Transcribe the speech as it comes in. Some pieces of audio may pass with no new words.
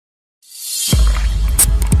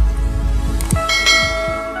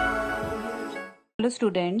Hello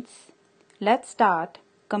students, let's start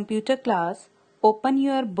computer class. Open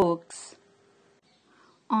your books.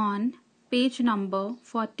 On page number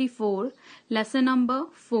 44, lesson number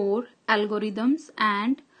 4, algorithms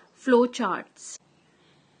and flowcharts.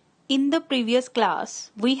 In the previous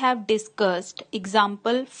class, we have discussed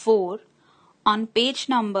example 4 on page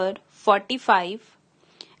number 45,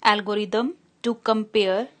 algorithm to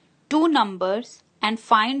compare two numbers and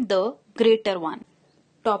find the greater one.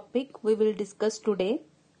 Topic we will discuss today: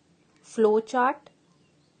 flowchart,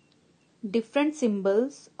 different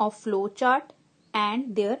symbols of flowchart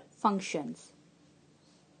and their functions.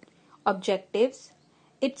 Objectives: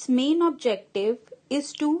 its main objective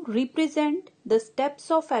is to represent the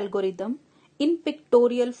steps of algorithm in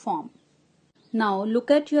pictorial form. Now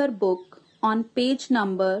look at your book on page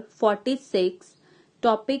number 46.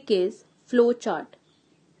 Topic is flowchart.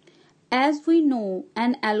 As we know,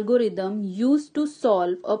 an algorithm used to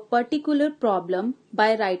solve a particular problem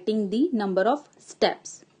by writing the number of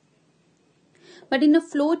steps. But in a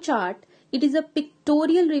flowchart, it is a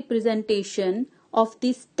pictorial representation of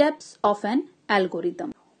the steps of an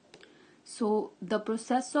algorithm. So, the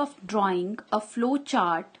process of drawing a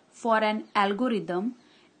flowchart for an algorithm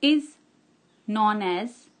is known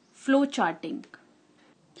as flowcharting.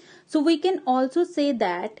 So we can also say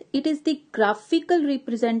that it is the graphical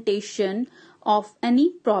representation of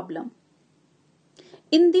any problem.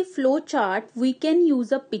 In the flowchart, we can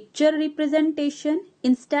use a picture representation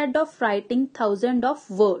instead of writing thousands of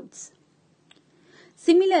words.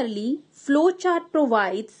 Similarly, flowchart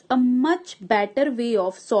provides a much better way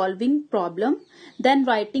of solving problem than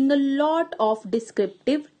writing a lot of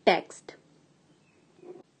descriptive text.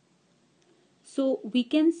 So we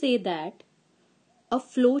can say that a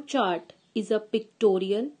flowchart is a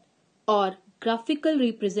pictorial or graphical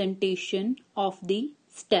representation of the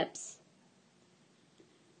steps.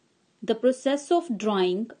 The process of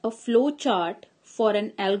drawing a flowchart for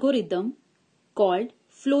an algorithm called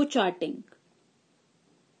flowcharting.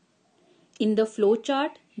 In the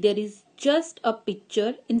flowchart, there is just a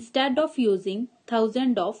picture instead of using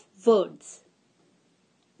thousands of words.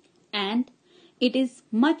 And it is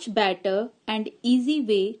much better and easy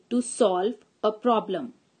way to solve a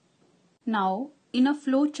problem. Now, in a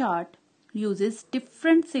flowchart, uses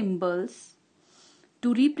different symbols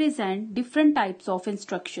to represent different types of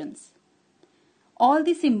instructions. All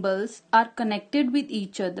the symbols are connected with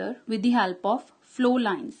each other with the help of flow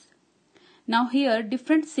lines. Now here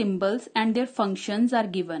different symbols and their functions are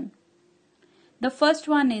given. The first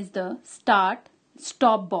one is the start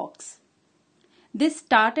stop box. This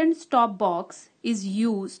start and stop box is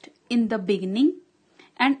used in the beginning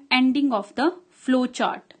and ending of the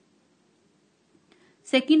flowchart.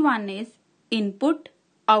 Second one is input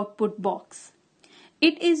output box.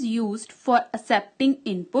 It is used for accepting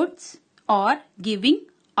inputs or giving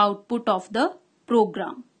output of the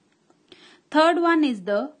program. Third one is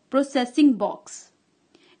the processing box.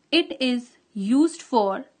 It is used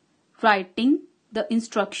for writing the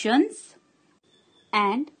instructions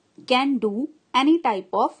and can do any type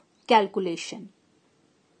of calculation.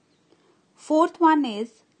 Fourth one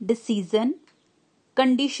is decision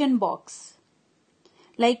condition box.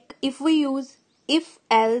 Like if we use if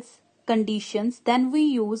else conditions, then we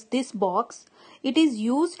use this box. It is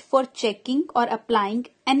used for checking or applying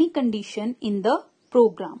any condition in the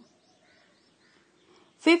program.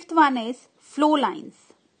 Fifth one is flow lines.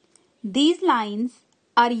 These lines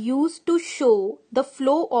are used to show the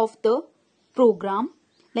flow of the program,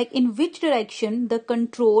 like in which direction the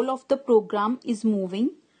control of the program is moving.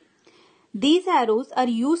 These arrows are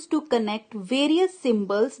used to connect various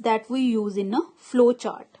symbols that we use in a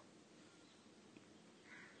flowchart.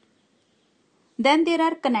 Then there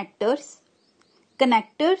are connectors.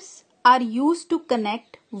 Connectors are used to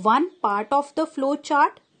connect one part of the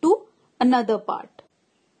flowchart to another part.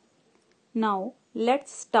 Now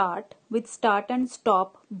let's start with start and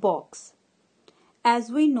stop box. As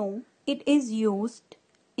we know, it is used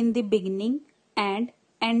in the beginning and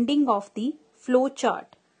ending of the flowchart.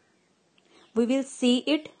 We will see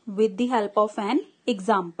it with the help of an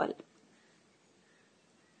example.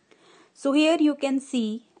 So here you can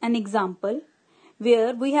see an example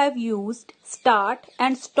where we have used start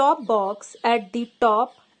and stop box at the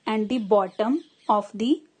top and the bottom of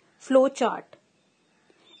the flowchart,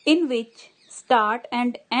 in which start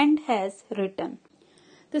and end has written.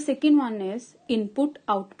 The second one is input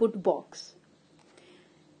output box.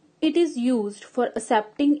 It is used for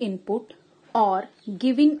accepting input or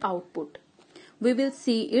giving output. We will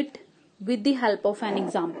see it with the help of an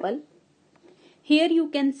example. Here you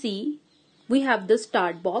can see we have the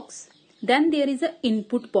start box. Then there is an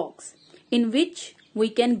input box in which we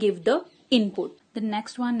can give the input. The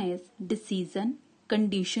next one is decision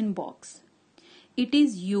condition box. It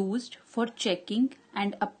is used for checking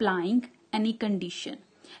and applying any condition.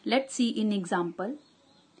 Let's see in example.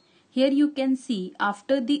 Here you can see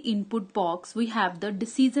after the input box we have the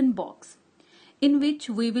decision box in which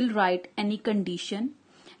we will write any condition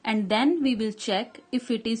and then we will check if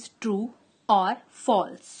it is true or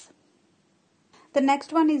false. The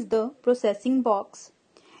next one is the processing box.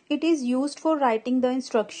 It is used for writing the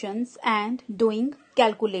instructions and doing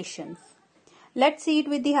calculations. Let's see it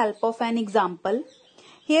with the help of an example.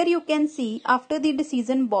 Here you can see after the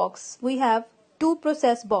decision box we have two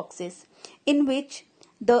process boxes in which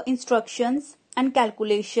the instructions and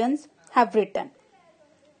calculations have written.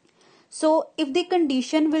 So if the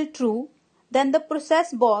condition will true, then the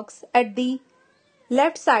process box at the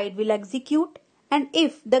left side will execute, and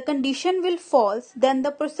if the condition will false, then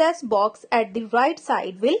the process box at the right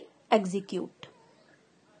side will execute.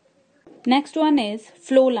 Next one is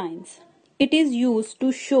flow lines. It is used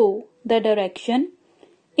to show the direction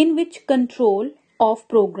in which control of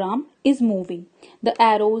program is moving. The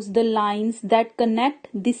arrows, the lines that connect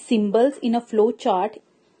the symbols in a flow chart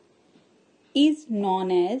is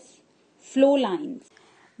known as flow lines.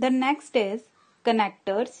 The next is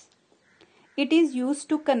connectors. It is used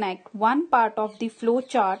to connect one part of the flow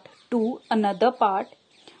chart to another part.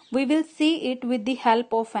 We will see it with the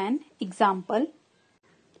help of an example.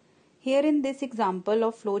 Here in this example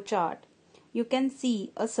of flow chart, you can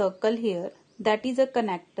see a circle here that is a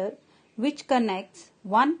connector which connects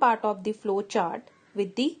one part of the flow chart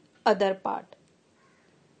with the other part.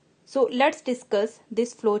 So let's discuss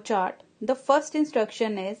this flow chart. The first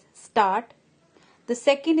instruction is start. The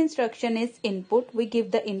second instruction is input. We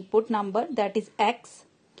give the input number, that is X.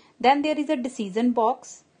 Then there is a decision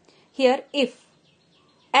box. Here if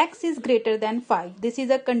X is greater than 5, this is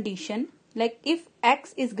a condition. Like if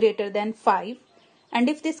X is greater than 5 and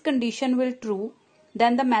if this condition will true,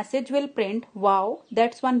 then the message will print, wow,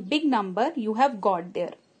 that's one big number you have got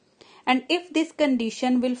there. And if this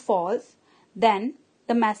condition will false, then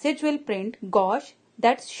the message will print, gosh,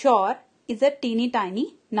 that's sure is a teeny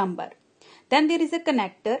tiny number. Then there is a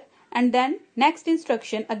connector and then next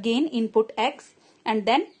instruction again input X and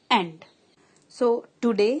then end. So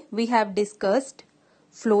today we have discussed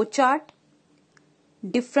flowchart,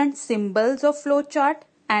 different symbols of flowchart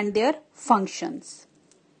and their functions.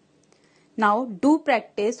 Now do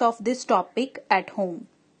practice of this topic at home.